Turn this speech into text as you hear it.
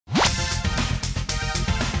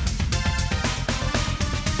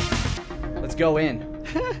go in.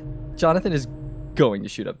 Jonathan is going to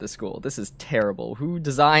shoot up the school. This is terrible. Who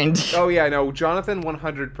designed? Oh yeah, no. Jonathan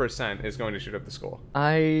 100% is going to shoot up the school.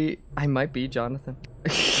 I might be Jonathan.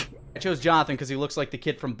 I chose Jonathan because he looks like the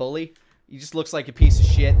kid from Bully. He just looks like a piece of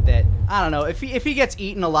shit that, I don't know, if he gets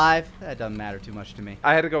eaten alive, that doesn't matter too much to me.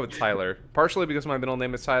 I had to go with Tyler, partially because my middle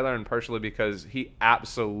name is Tyler, and partially because he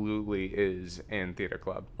absolutely is in theater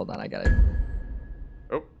club. Hold on, I got it.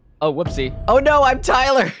 Oh. Oh, whoopsie. Oh no, I'm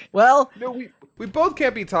Tyler. Well, No, we both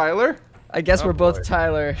can't be Tyler. I guess we're both boy.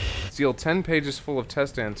 Tyler. Seal 10 pages full of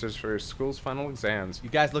test answers for your school's final exams. You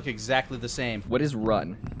guys look exactly the same. What is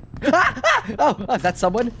run? Oh, is that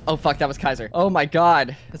someone? Oh fuck, that was Kaiser. Oh my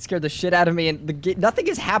god, that scared the shit out of me, and nothing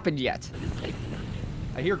has happened yet.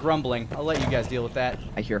 I hear grumbling. I'll let you guys deal with that.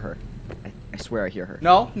 I hear her. I swear I hear her.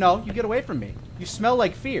 No, you get away from me. You smell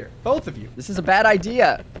like fear, both of you. This is a bad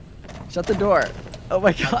idea. Shut the door. Oh my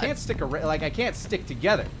I god. can't stick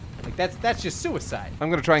together. Like that's just suicide.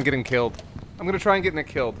 I'm gonna try and get him killed. I'm gonna try and get Nick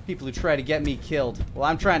killed. People who try to get me killed. Well,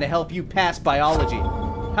 I'm trying to help you pass biology.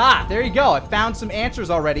 Ha! There you go. I found some answers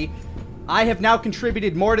already. I have now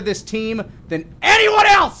contributed more to this team than anyone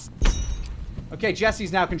else! Okay,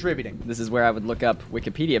 Jesse's now contributing. This is where I would look up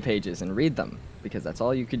Wikipedia pages and read them, because that's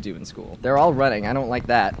all you could do in school. They're all running. I don't like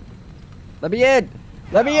that. Let me in!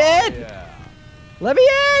 Let me in! Yeah. Let me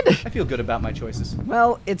in! I feel good about my choices.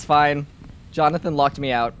 Well, it's fine. Jonathan locked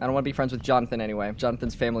me out. I don't want to be friends with Jonathan anyway.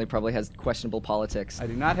 Jonathan's family probably has questionable politics. I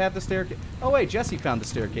do not have the staircase. Oh wait, Jesse found the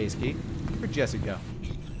staircase key. Where'd Jesse go?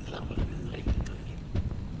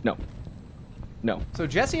 No. No. So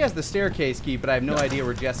Jesse has the staircase key, but I have no idea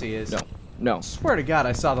where Jesse is. No. No. Swear to God,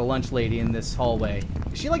 I saw the lunch lady in this hallway.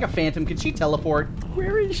 Is she like a phantom? Can she teleport?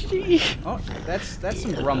 Where is she? Oh, that's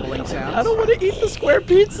some grumbling sounds. I don't want to eat the square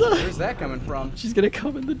pizza. Where's that coming from? She's gonna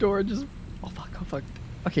come in the door and just... Oh fuck, oh fuck.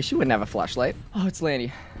 Okay, she wouldn't have a flashlight. Oh, it's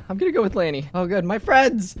Lanny. I'm gonna go with Lanny. Oh good, my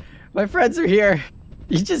friends! My friends are here!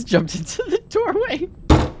 He just jumped into the doorway.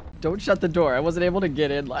 Don't shut the door. I wasn't able to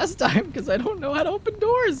get in last time because I don't know how to open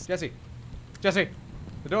doors. Jesse. Jesse.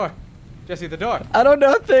 The door. Jesse, the door. I don't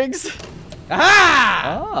know things.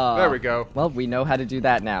 Aha! Oh. There we go. Well, we know how to do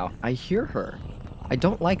that now. I hear her. I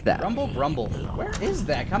don't like that. Rumble, grumble. Where is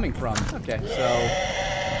that coming from? Okay, so...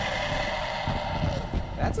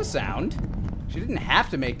 That's a sound. She didn't have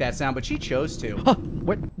to make that sound, but she chose to. Huh,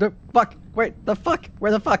 what the fuck? Wait, the fuck?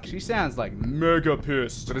 Where the fuck? She sounds like mega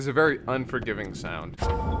pissed. But it's a very unforgiving sound.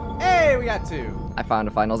 Hey, we got two. I found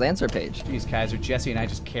a finals answer page. Jeez, Kaiser, Jesse and I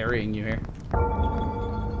just carrying you here.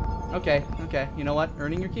 Okay, okay. You know what?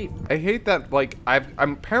 Earning your keep. I hate that, like, I'm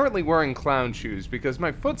apparently wearing clown shoes because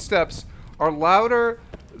my footsteps are louder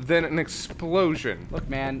than an explosion. Look,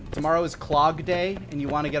 man, tomorrow is clog day, and you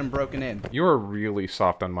want to get them broken in. You're really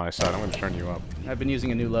soft on my side. I'm going to turn you up. I've been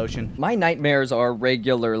using a new lotion. My nightmares are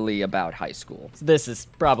regularly about high school. This is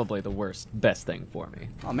probably the best thing for me.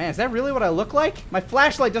 Oh, man, is that really what I look like? My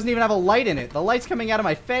flashlight doesn't even have a light in it. The light's coming out of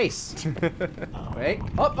my face. Wait.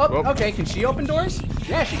 Oh, okay. Can she open doors?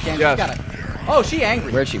 Yeah, she can. Yes. She's got it. Oh, she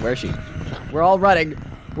angry. Where is she? Where is she? We're all running.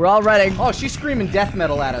 We're all running. Oh, she's screaming death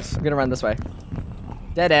metal at us. I'm gonna run this way.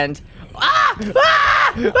 Dead end. Ah!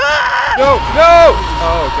 Ah! Ah! No! No!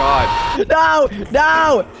 Oh, God. No!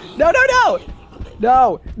 No! No! No! No!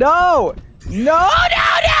 No! No! No!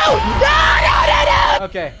 No! No! No!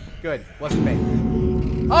 Okay, good. Wasn't me.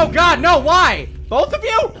 Oh, God, no, why? Both of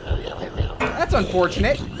you? That's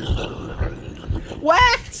unfortunate.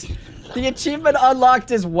 Whacked! The achievement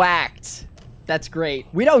unlocked is whacked. That's great.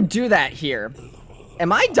 We don't do that here.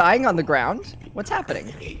 Am I dying on the ground? What's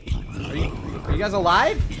happening? Are you guys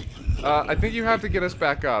alive? I think you have to get us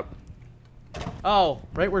back up. Oh,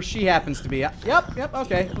 right where she happens to be. Yep,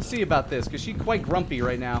 okay. We'll see about this, because she's quite grumpy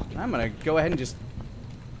right now. I'm going to go ahead and just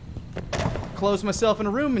close myself in a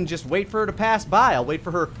room and just wait for her to pass by. I'll wait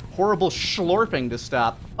for her horrible schlorping to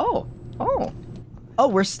stop. Oh. Oh. Oh,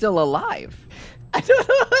 we're still alive. I don't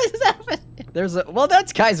know what is happening. Well,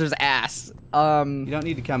 that's Kaiser's ass. You don't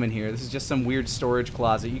need to come in here. This is just some weird storage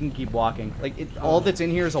closet. You can keep walking. Like, all that's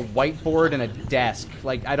in here is a whiteboard and a desk.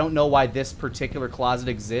 Like, I don't know why this particular closet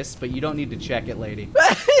exists, but you don't need to check it, lady.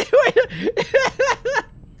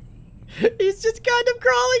 He's just kind of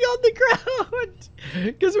crawling on the ground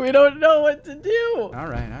because we don't know what to do. All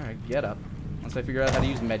right, get up. Once I figure out how to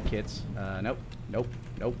use med kits. Nope.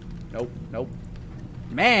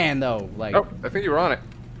 Man, though, like... Oh, I think you were on it.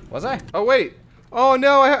 Was I? Oh, wait. Oh,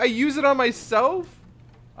 no, I use it on myself?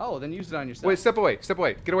 Oh, then use it on yourself. Wait, step away. Step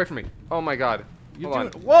away. Get away from me. Oh, my God. Hold on.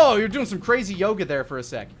 Whoa, you're doing some crazy yoga there for a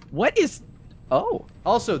sec. What is... Oh.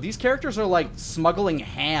 Also, these characters are like smuggling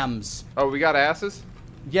hams. Oh, we got asses?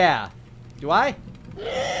 Yeah. Do I?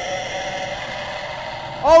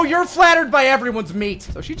 Oh, you're flattered by everyone's meat.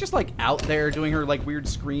 So she's just like out there doing her like weird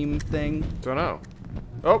scream thing. Don't know.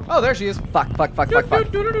 Oh. Oh, there she is. Fuck. Go.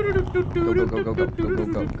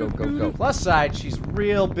 Plus side, she's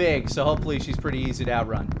real big, so hopefully she's pretty easy to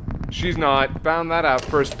outrun. She's not. Found that out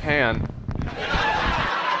first pan.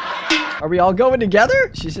 Are we all going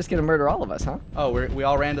together? She's just gonna murder all of us, huh? Oh, we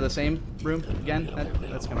all ran to the same room again?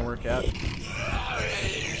 That's gonna work out.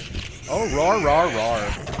 Oh, roar.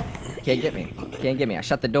 Can't get me. I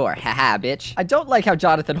shut the door. Haha, bitch. I don't like how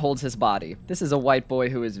Jonathan holds his body. This is a white boy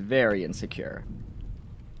who is very insecure.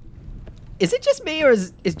 Is it just me, or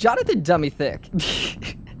is Jonathan dummy thick?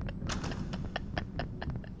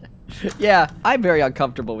 Yeah, I'm very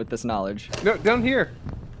uncomfortable with this knowledge. No, down here.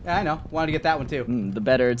 Yeah, I know. Wanted to get that one too. The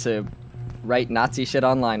better to write Nazi shit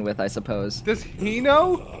online with, I suppose. Does he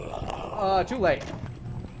know? Too late.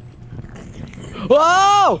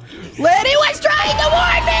 Whoa! Lenny was trying to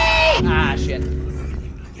warn me! Ah, shit.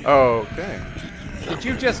 Okay. Did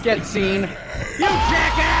you just get seen? You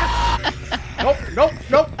jackass!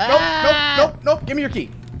 Nope. Give me your key.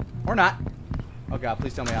 Or not. Oh god,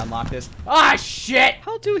 please tell me I unlock this. Ah, shit!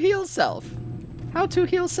 How to heal self?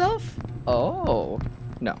 Oh.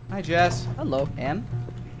 No. Hi, Jess. Hello. N?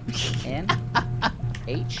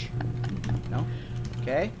 H? No?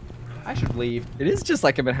 Okay. I should leave. It is just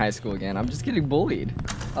like I'm in high school again. I'm just getting bullied.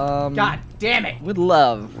 God damn it! Would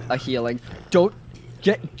love a healing. Don't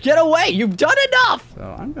get away! You've done enough!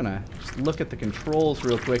 So I'm gonna just look at the controls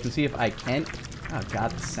real quick and see if I can. Oh god,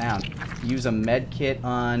 the sound. Use a med kit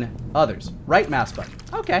on others. Right mouse button.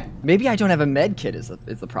 Okay. Maybe I don't have a med kit is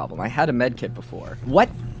the problem. I had a med kit before. What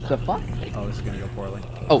the fuck? Oh, this is gonna go poorly.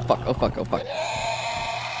 Oh fuck.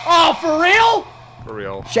 Oh, for real? For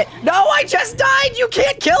real. Shit. No, I just died! You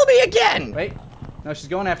can't kill me again! Wait. No, she's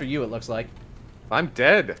going after you, it looks like. I'm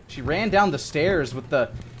dead. She ran down the stairs with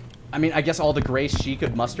the... I mean, I guess all the grace she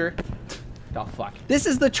could muster. Oh, fuck. This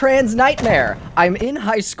is the trans nightmare. I'm in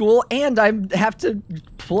high school and I have to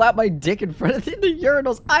pull out my dick in front of the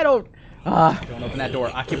urinals. I don't... Don't open that door.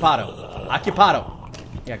 Occupado.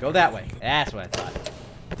 Yeah, go that way. That's what I thought.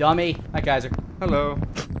 Dummy. Hi, Kaiser. Hello.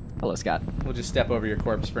 Hello, Scott. We'll just step over your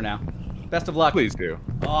corpse for now. Best of luck. Please do.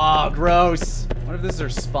 Oh, gross. What if this is her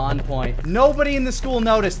spawn point? Nobody in the school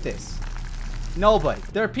noticed this. Nobody.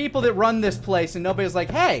 There are people that run this place and nobody's like,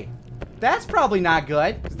 hey, that's probably not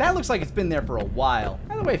good. 'Cause that looks like it's been there for a while.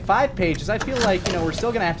 By the way, 5 pages. I feel like, you know, we're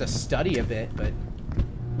still gonna have to study a bit, but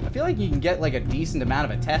I feel like you can get like a decent amount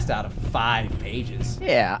of a test out of 5 pages.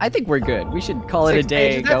 Yeah, I think we're good. We should call it a 6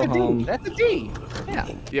 day, pages, go home. That's a D. Yeah.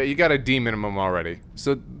 Yeah, you got a D minimum already.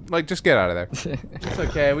 So, like, just get out of there. It's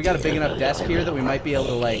okay. We got a big enough desk here that we might be able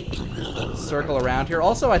to, like, circle around here.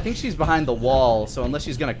 Also, I think she's behind the wall, so unless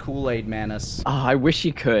she's gonna Kool-Aid man us. Oh, I wish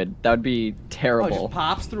she could. That would be Oh, it terrible. just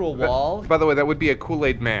pops through a wall. By the way, that would be a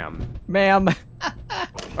Kool-Aid ma'am. Ma'am.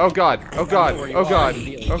 Oh god. Oh god. where you Oh are god.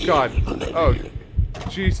 immediately. Oh god. Oh,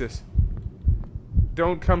 Jesus.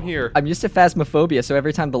 Don't come here. I'm used to phasmophobia, so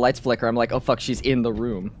every time the lights flicker, I'm like, oh fuck, she's in the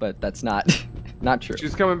room. But that's not, not true.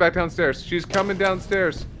 She's coming back downstairs. She's coming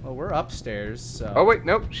downstairs. Well, we're upstairs, so... Oh wait,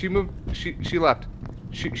 nope. She moved. She left.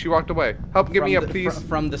 She walked away. Help, get me up, please.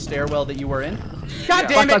 From the stairwell that you were in? God Yeah.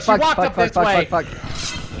 damn it, she walked up this way! Fuck.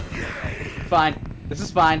 Fine. This is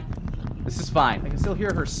fine. This is fine. I can still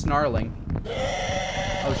hear her snarling.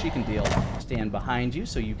 Oh, she can deal. Stand behind you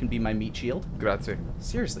so you can be my meat shield. Grazie.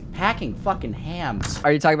 Seriously, packing fucking hams.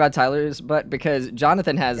 Are you talking about Tyler's butt? Because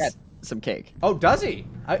Jonathan has some cake. Oh, does he?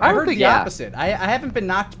 I don't heard think- the yeah. opposite. I haven't been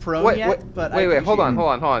knocked prone Wait, yet, but wait, hold on.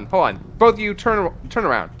 Both of you turn around. Turn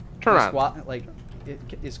around. Squat, like,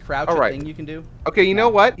 is crouch All a right. thing you can do? Okay, you know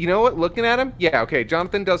what? Looking at him, yeah, okay,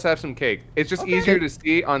 Jonathan does have some cake. It's just Okay. easier to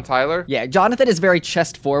see on Tyler. Yeah, Jonathan is very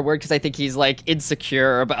chest forward because I think he's like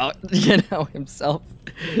insecure about, himself.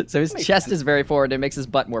 So his chest is very forward. It makes his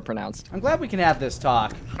butt more pronounced. I'm glad we can have this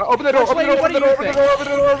talk. Open the door, First lady, what do you think? open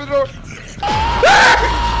the door.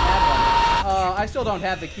 I still don't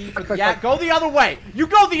have the key for yeah, go the other way. You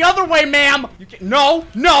go the other way, ma'am. No.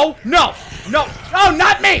 Oh,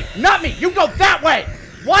 not me. You go that way.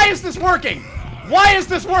 Why is this working?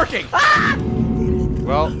 Ah!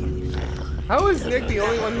 Well, how is Nick the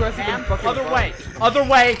only one who has to Ma'am, be fucking other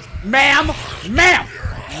way. Ma'am,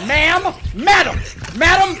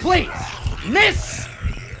 madam, please. Miss,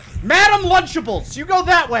 Madam Lunchables, you go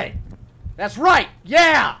that way. That's right,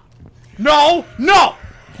 yeah. No.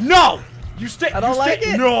 You stay. I don't like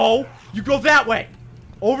it. No, you go that way.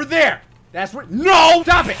 Over there. That's where. No,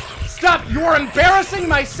 stop it. Stop. You are embarrassing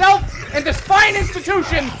myself and this fine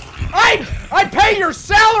institution. I pay your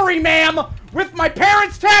salary, ma'am, with my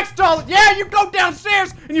parents' tax dollars. Yeah, you go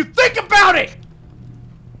downstairs and you think about it.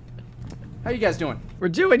 How you guys doing? We're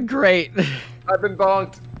doing great. I've been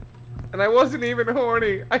bonked. And I wasn't even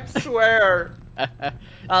horny. I swear.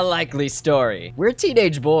 A likely story. We're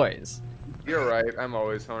teenage boys. You're right. I'm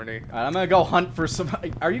always horny. All right, I'm gonna go hunt for some.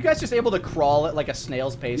 Are you guys just able to crawl at like a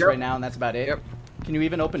snail's pace right now, and that's about it? Yep. Can you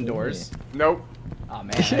even open doors? Nope. Oh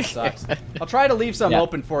man, that sucks. I'll try to leave some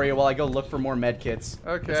open for you while I go look for more med kits.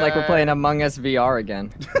 Okay. It's like we're playing Among Us VR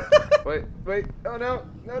again. Wait. Oh no.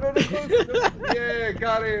 No. Yeah,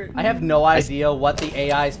 got it. I have no idea what the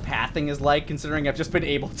AI's pathing is like, considering I've just been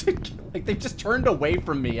able to, like, they've just turned away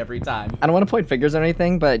from me every time. I don't want to point fingers or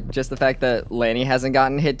anything, but just the fact that Lanny hasn't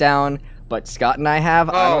gotten hit down, but Scott and I have,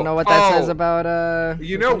 I don't know what that says about,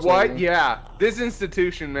 You know what? Yeah. This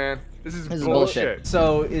institution, man. This is bullshit.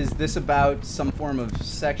 So, is this about some form of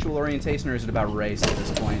sexual orientation, or is it about race at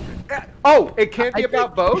this point? Oh, it can't be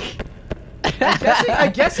about both?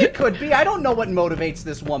 I guess it could be. I don't know what motivates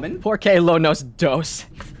this woman. Porque lo nos dos.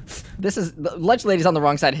 This is, Lunch Lady's on the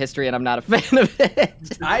wrong side of history, and I'm not a fan of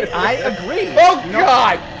it. I agree. Oh,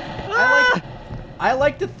 God! I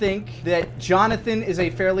like to think that Jonathan is a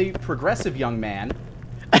fairly progressive young man,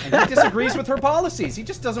 and he disagrees with her policies. He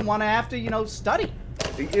just doesn't want to have to, you know, study.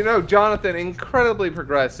 You know, Jonathan, incredibly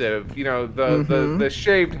progressive. You know, the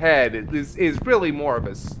shaved head is really more of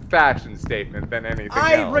a fashion statement than anything else.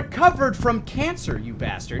 I recovered from cancer, you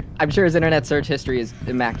bastard. I'm sure his internet search history is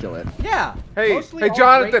immaculate. Yeah. Hey,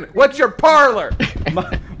 Jonathan, what's your parlor?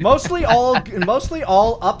 mostly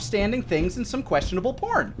all upstanding things and some questionable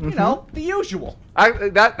porn. You know, the usual.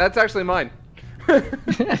 That's actually mine.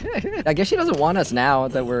 I guess she doesn't want us now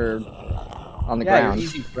that we're on the ground. You're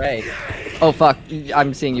easy prey. Oh fuck!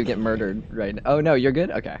 I'm seeing you get murdered right now. Oh no, you're good.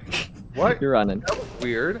 Okay. What? You're running. That was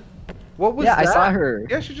weird. What was that? Yeah, I saw her.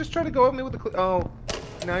 Yeah, she just tried to go at me with the. Oh,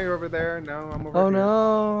 now you're over there. No, I'm over here. Oh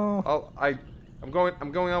no. Oh, I'm going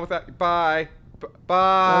on with that. Bye.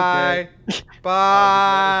 Bye. Okay.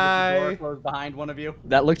 Bye. The door closed behind one of you.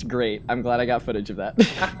 That looked great. I'm glad I got footage of that.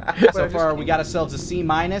 So far, we got ourselves a C-,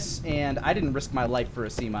 and I didn't risk my life for a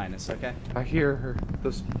C-, okay? I hear her.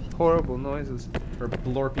 Those horrible noises. Her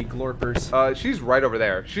blorpy glorpers. She's right over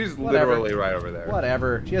there. She's literally right over there.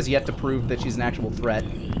 Whatever. She has yet to prove that she's an actual threat.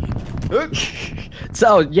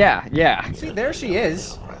 So, yeah. See, there she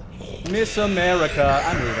is. Miss America.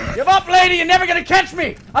 I'm leaving. Give up, lady! You're never gonna catch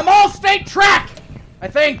me! I'm all state track! I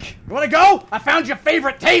think. You wanna go? I found your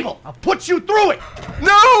favorite table. I'll put you through it! No!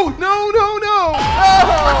 Oh!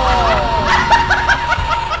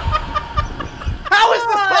 How is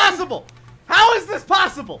this possible? How is this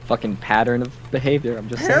possible? Fucking pattern of behavior, I'm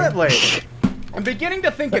just saying. Apparently. I'm beginning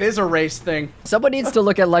to think it is a race thing. Someone needs to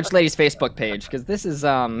look at Lunch Lady's Facebook page, because this is,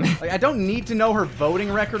 Like, I don't need to know her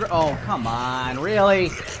voting record. Oh, come on,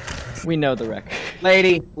 really? We know the record.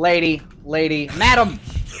 Lady, madam!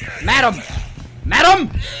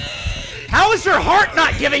 How is your heart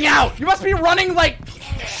not giving out? You must be running like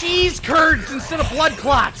cheese curds instead of blood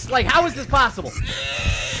clots. Like, how is this possible?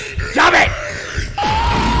 Jump it!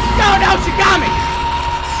 No, she got me!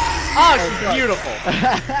 Oh, she's beautiful.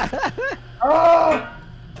 Oh!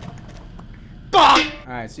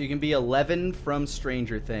 Alright, so you can be 11 from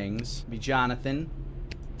Stranger Things. Be Jonathan.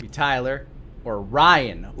 Be Tyler. Or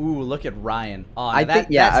Ryan. Ooh, look at Ryan. Oh,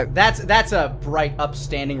 that's a bright,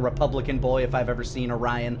 upstanding Republican boy if I've ever seen a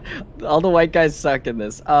Ryan. All the white guys suck in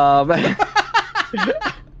this. I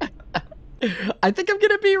think I'm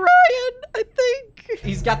gonna be Ryan. I think.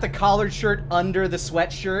 He's got the collared shirt under the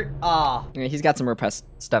sweatshirt. Ah. Yeah, he's got some repressed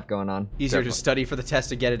stuff going on. Easier to study for the test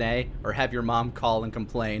to get an A, or have your mom call and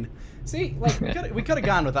complain. See, like, we could have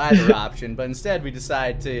gone with either option, but instead we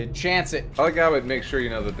decide to chance it. I like how I would make sure you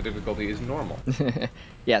know that the difficulty is normal.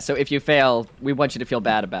 Yeah, so if you fail, we want you to feel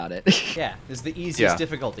bad about it. Yeah, it's the easiest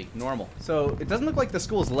difficulty, normal. So it doesn't look like the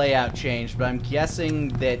school's layout changed, but I'm guessing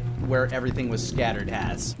that where everything was scattered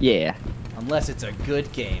has. Yeah. Unless it's a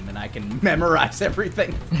good game and I can memorize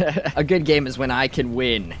everything. A good game is when I can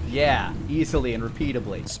win. Yeah, easily and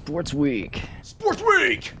repeatably. Sports week. Sports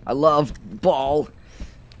week! I love ball.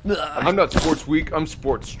 I'm not sports weak, I'm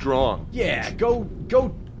sports strong. Yeah, go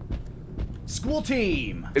school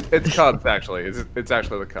team. It's Cubs, actually. It's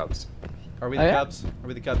actually the Cubs. Are we the Cubs? Are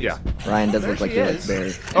we the Cubbies? Yeah. Ryan does There look like she he is. likes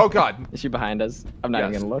berries. Oh, God. Is she behind us? I'm not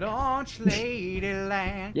even gonna look. Launch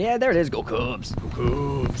Ladyland. Yeah, there it is. Go Cubs. Go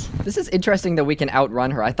Cubs. This is interesting that we can outrun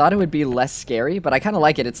her. I thought it would be less scary, but I kind of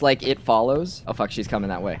like it. It's like it follows. Oh, fuck, she's coming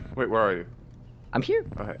that way. Wait, where are you? I'm here.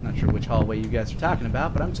 Okay. Not sure which hallway you guys are talking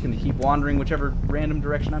about, but I'm just going to keep wandering whichever random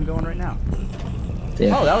direction I'm going right now.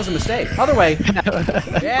 Yeah. Oh, that was a mistake. Other way.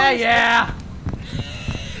 Yeah.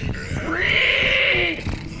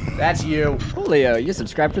 That's you. Julio, you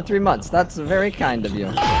subscribed for 3 months. That's very kind of you.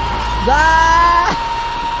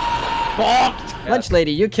 Balked. Lunch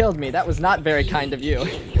lady, you killed me. That was not very kind of you.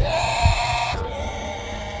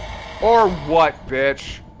 Or what,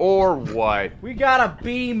 bitch? Or what? We got a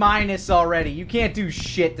B- already. You can't do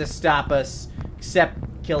shit to stop us, except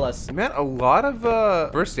kill us. Man, a lot of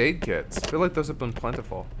first aid kits. I feel like those have been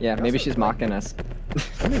plentiful. Yeah, maybe she's mocking us.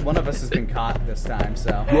 Only one of us has been caught this time,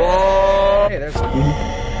 so. Hey, there's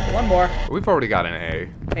one more. We've already got an A.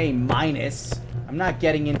 A-. I'm not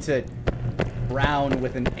getting into Brown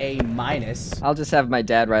with an A-. I'll just have my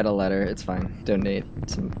dad write a letter. It's fine. Donate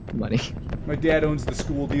some money. My dad owns the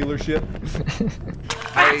school dealership.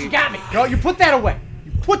 You got me! No, you put that away!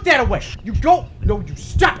 You put that away! You go! No, you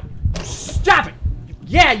stop it! You stop it!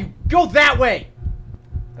 Yeah, you go that way!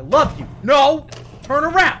 I love you! No! Turn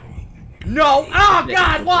around! No! Oh,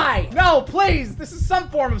 God, why? No, please! This is some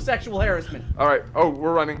form of sexual harassment. Alright, oh,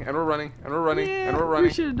 we're running, and we're running, and we're running, and we're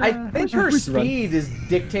running. I think her speed is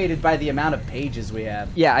dictated by the amount of pages we have.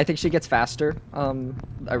 Yeah, I think she gets faster.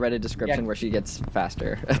 I read a description where she gets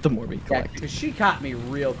faster the more we collect. Because she caught me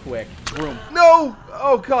real quick. Boom. No!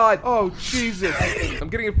 Oh, God! Oh, Jesus! I'm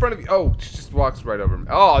getting in front of you. Oh, she just walks right over me.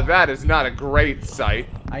 Oh, that is not a great sight.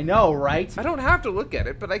 I know, right? I don't have to look at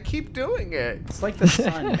it, but I keep doing it. It's like the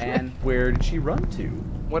sun, man. Where did she run to?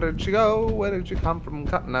 Where did she go? Where did she come from,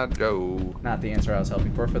 Cotton Eye Joe? Not the answer I was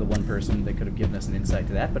hoping for the one person that could have given us an insight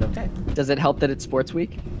to that, but okay. Does it help that it's sports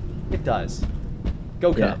week? It does.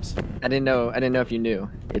 Go Cubs. Yeah. I didn't know if you knew.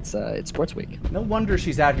 It's sports week. No wonder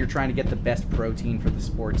she's out here trying to get the best protein for the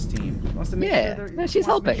sports team. Wants to make sure no, she's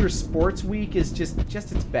helping. Your sports week is just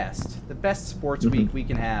its best. The best sports week we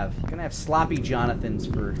can have. We're gonna have sloppy Jonathans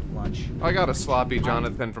for lunch. I got a sloppy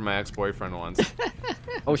Jonathan from my ex-boyfriend once.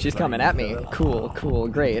 Oh, she's coming at me. Cool,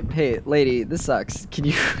 great. Hey, lady, this sucks. Can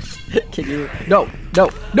you No!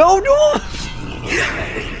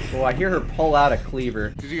 Oh, I hear her pull out a cleaver.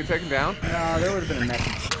 Did you get taken down? No, there would have been a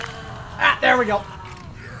message. Ah, there we go.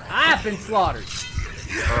 I've been slaughtered.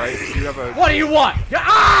 Alright, you have a... What do you want?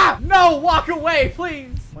 Ah! No, walk away, please.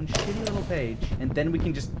 One shitty little page, and then we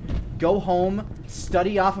can just go home,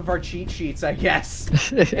 study off of our cheat sheets, I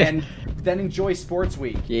guess, and then enjoy sports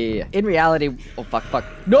week. Yeah. In reality, oh fuck.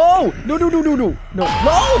 No!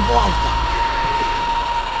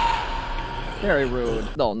 Very rude.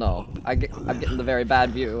 No. I'm getting the very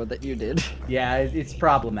bad view that you did. Yeah, it's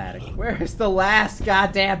problematic. Where's the last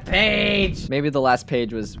goddamn page? Maybe the last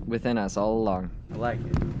page was within us all along. I like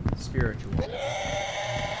it. Spiritual.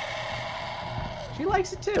 She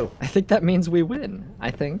likes it too. I think that means we win.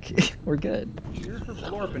 I think we're good. You're for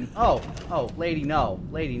blorping. Oh, lady, no.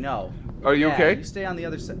 Lady, no. Are you okay? You stay on the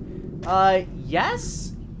other side. Yes?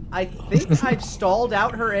 I think I've stalled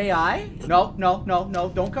out her AI. No,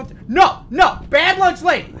 don't come No! Bad lunch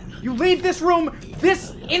lady! You leave this room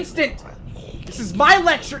this instant! This is my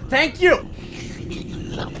lecture, thank you!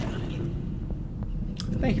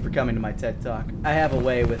 Thank you for coming to my TED Talk. I have a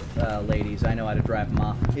way with ladies. I know how to drive them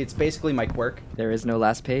off. It's basically my quirk. There is no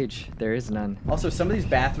last page. There is none. Also, some of these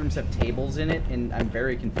bathrooms have tables in it, and I'm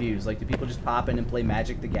very confused. Like, do people just pop in and play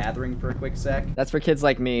Magic the Gathering for a quick sec? That's for kids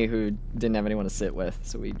like me who didn't have anyone to sit with,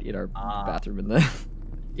 so we'd eat our bathroom in the...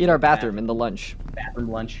 Eat our bathroom in the lunch.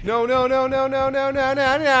 Bathroom lunch. No. Woo,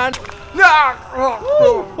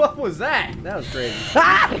 what was that? That was crazy.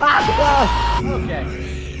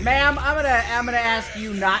 Okay. Ma'am, I'm gonna ask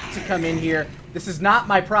you not to come in here. This is not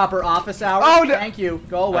my proper office hours. Oh, no. Thank you.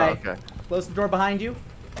 Go away. Oh, okay. Close the door behind you.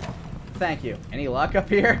 Thank you. Any luck up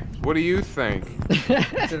here? What do you think?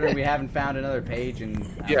 Considering we haven't found another page and...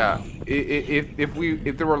 Yeah,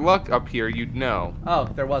 if there were luck up here, you'd know. Oh,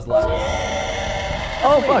 there was luck.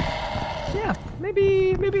 Oh, fuck. Yeah,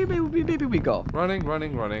 maybe we go.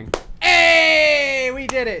 Running. Hey, we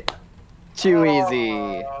did it. Too easy.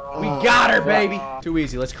 We got her, baby. Too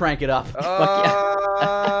easy. Let's crank it up. Fuck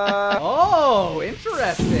yeah. Oh,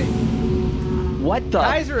 interesting. What the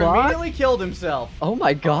Kaiser fuck? immediately killed himself. Oh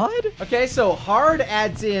my god. Okay, so hard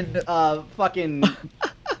adds in fucking...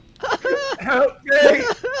 Help me!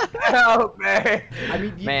 Help me!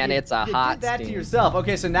 I mean, it's a you hot did that to steam. yourself.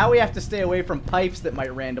 Okay, so now we have to stay away from pipes that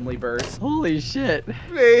might randomly burst. Holy shit.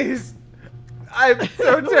 Please! I'm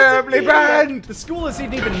so terribly burned! The school is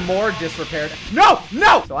even more disrepaired. No!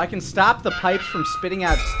 So I can stop the pipes from spitting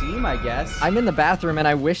out steam, I guess. I'm in the bathroom and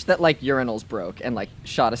I wish that like urinals broke and like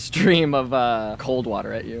shot a stream of cold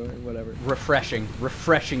water at you or whatever. Refreshing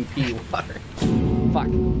pee water. Fuck.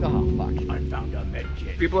 Oh, fuck. I found a med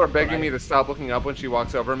kit. People are begging me to stop looking up when she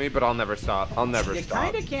walks over me, but I'll never stop. I'll never You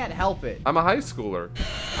stop. kinda can't help it. I'm a high schooler.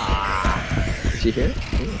 Is she here?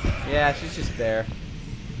 Yeah, she's just there.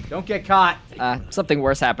 Don't get caught. Something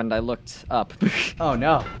worse happened. I looked up. Oh,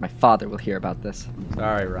 no. My father will hear about this.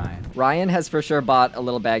 Sorry, Ryan. Ryan has for sure bought a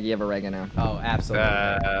little baggie of oregano. Oh, absolutely.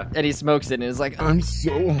 And he smokes it and is like, I'm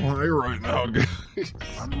so high right now, guys.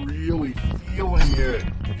 I'm really feeling it.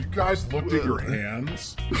 Have you guys looked at your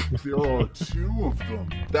hands? There are 2 of them.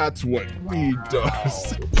 That's what weed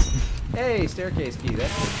does. Hey, staircase key.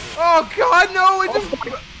 That's Oh God, no! It just.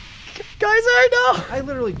 guys, I know. I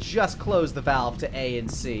literally just closed the valve to A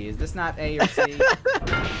and C. Is this not A or C?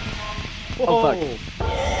 Oh,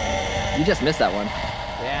 fuck. You just missed that one.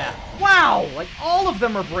 Yeah. Wow! Like, all of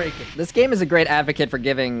them are breaking. This game is a great advocate for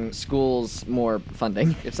giving schools more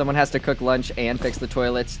funding. If someone has to cook lunch and fix the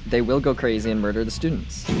toilets, they will go crazy and murder the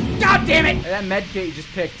students. God damn it! That med kit you just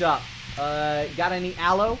picked up. Got any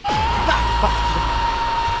aloe?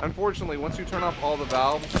 Unfortunately, once you turn off all the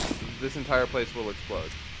valves, this entire place will explode.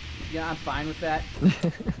 Yeah, I'm fine with that.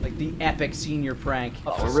 Like the epic senior prank.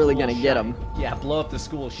 We're really gonna get him. Yeah, blow up the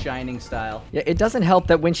school Shining style. Yeah, it doesn't help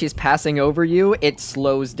that when she's passing over you, it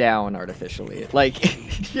slows down artificially.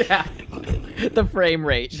 Like, Yeah. the frame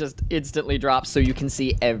rate just instantly drops so you can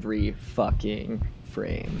see every fucking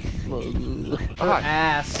frame. Her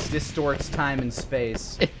ass distorts time and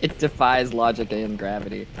space. It defies logic and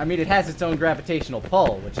gravity. I mean, it has its own gravitational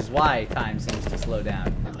pull, which is why time seems to slow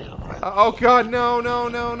down. Oh God, no, no,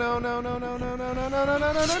 no, no, no, no, no, no, no, no, no, no,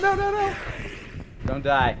 no, no, no, no, no. Don't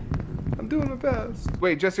die. I'm doing my best.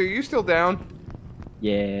 Wait, Jesse, are you still down?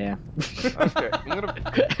 Yeah. Okay, I'm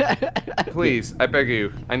gonna. Please, I beg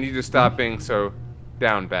you, I need you to stop being so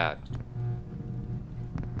down bad.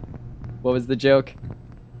 What was the joke?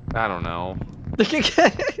 I don't know.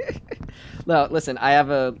 No, listen, I have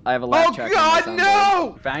a laugh Oh track on my God, soundboard.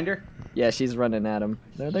 no! Find her? Yeah, she's running at him.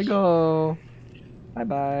 There they go.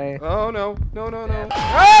 Bye-bye. Oh no, no, no, no.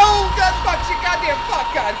 Oh God, fuck, you goddamn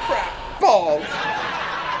fuck, God, crap, balls.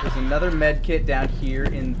 There's another med kit down here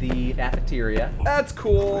in the cafeteria. That's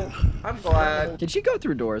cool. I'm glad. Can she go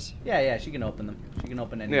through doors? Yeah, she can open them. She can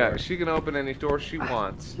open any Yeah, door. she can open any door she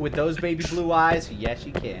wants. With those baby blue eyes, yes,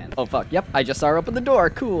 she can. Oh, fuck. Yep, I just saw her open the door.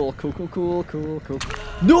 Cool, cool, cool, cool, cool, cool.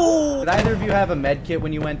 No! Did either of you have a med kit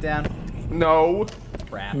when you went down? No.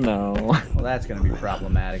 Crap. No. Well, that's gonna be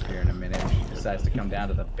problematic here in a minute. She decides to come down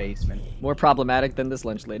to the basement. More problematic than this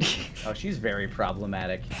lunch lady. Oh, she's very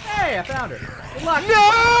problematic. Hey, I found her. Good luck. No!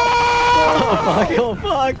 Oh,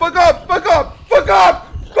 fuck. Fuck up! Fuck up! Fuck up!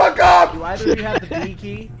 Fuck up! Do either of you have the D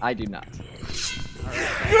key? I do not.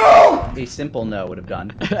 No! A simple no would have done.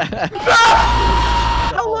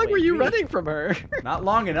 How long were you running from her? Not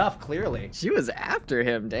long enough, clearly. She was after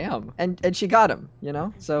him, damn. And she got him, you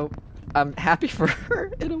know? So I'm happy for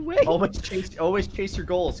her in a way. Always chase your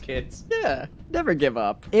goals, kids. Yeah, never give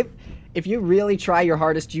up. If you really try your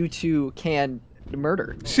hardest, you too can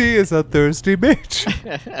murder. She is a thirsty bitch.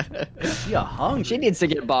 She a hungry. She needs to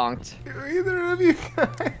get bonked. Either of you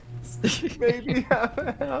guys maybe have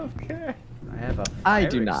a healthcare. I have a I fire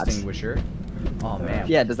do not. extinguisher. Oh man.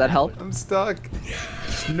 Yeah, does that help? I'm stuck.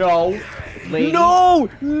 No. Lady. No!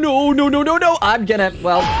 No, no, no, no, no! I'm gonna,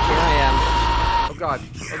 well, here I Oh God.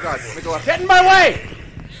 Oh God. Let me go up. Get in my way!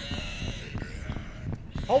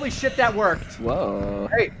 Holy shit, that worked. am. Whoa.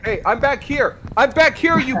 Hey, I'm back here. I'm back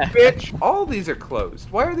here, you bitch. All these are closed.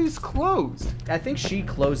 Why are these closed? I think she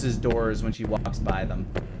closes doors when she walks by them.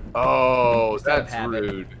 Oh, Just out of that's habit.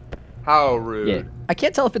 rude. How rude. Yeah. I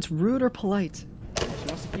can't tell if it's rude or polite. She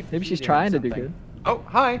wants to keep Maybe she's feeding trying to do something. good. Oh,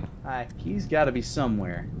 hi. Hi. He's got to be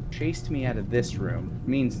somewhere. Chased me out of this room.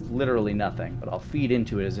 Means literally nothing, but I'll feed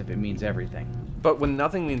into it as if it means everything. But when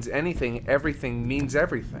nothing means anything, everything means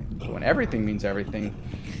everything. But when everything means everything,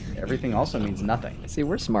 everything also means nothing. See,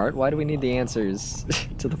 we're smart. Why do we need the answers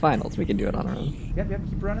to the finals? We can do it on our own. Yep,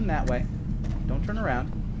 keep running that way. Don't turn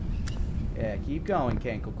around. Yeah, keep going,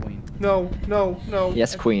 Cankle Queen. No.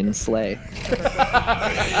 Yes, queen, slay.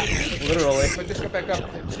 Literally. But just get back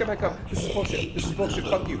up. Just get back up. This is bullshit. This is bullshit.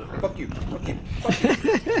 Fuck you. Fuck you. Fuck you. Fuck you.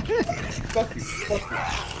 Fuck you. Fuck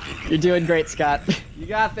you. You're doing great, Scott. You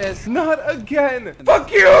got this. Not again.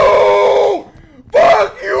 Fuck you!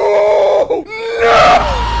 Fuck you!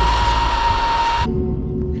 No!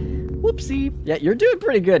 Whoopsie. Yeah, you're doing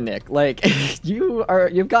pretty good, Nick. Like,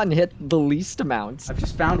 you've gotten hit the least amount. I've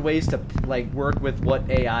just found ways to, like, work with what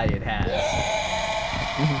AI it has.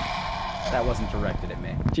 That wasn't directed at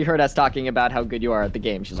me. She heard us talking about how good you are at the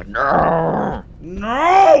game. She's like, no!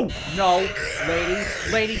 No! No!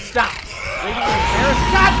 Lady, stop! Lady,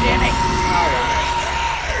 God damn it!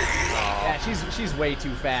 Yeah, she's way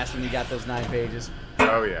too fast when you got those 9 pages.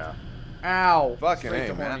 Oh, yeah. Ow. Fucking Straight A,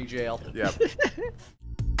 to man. horny jail. Yep.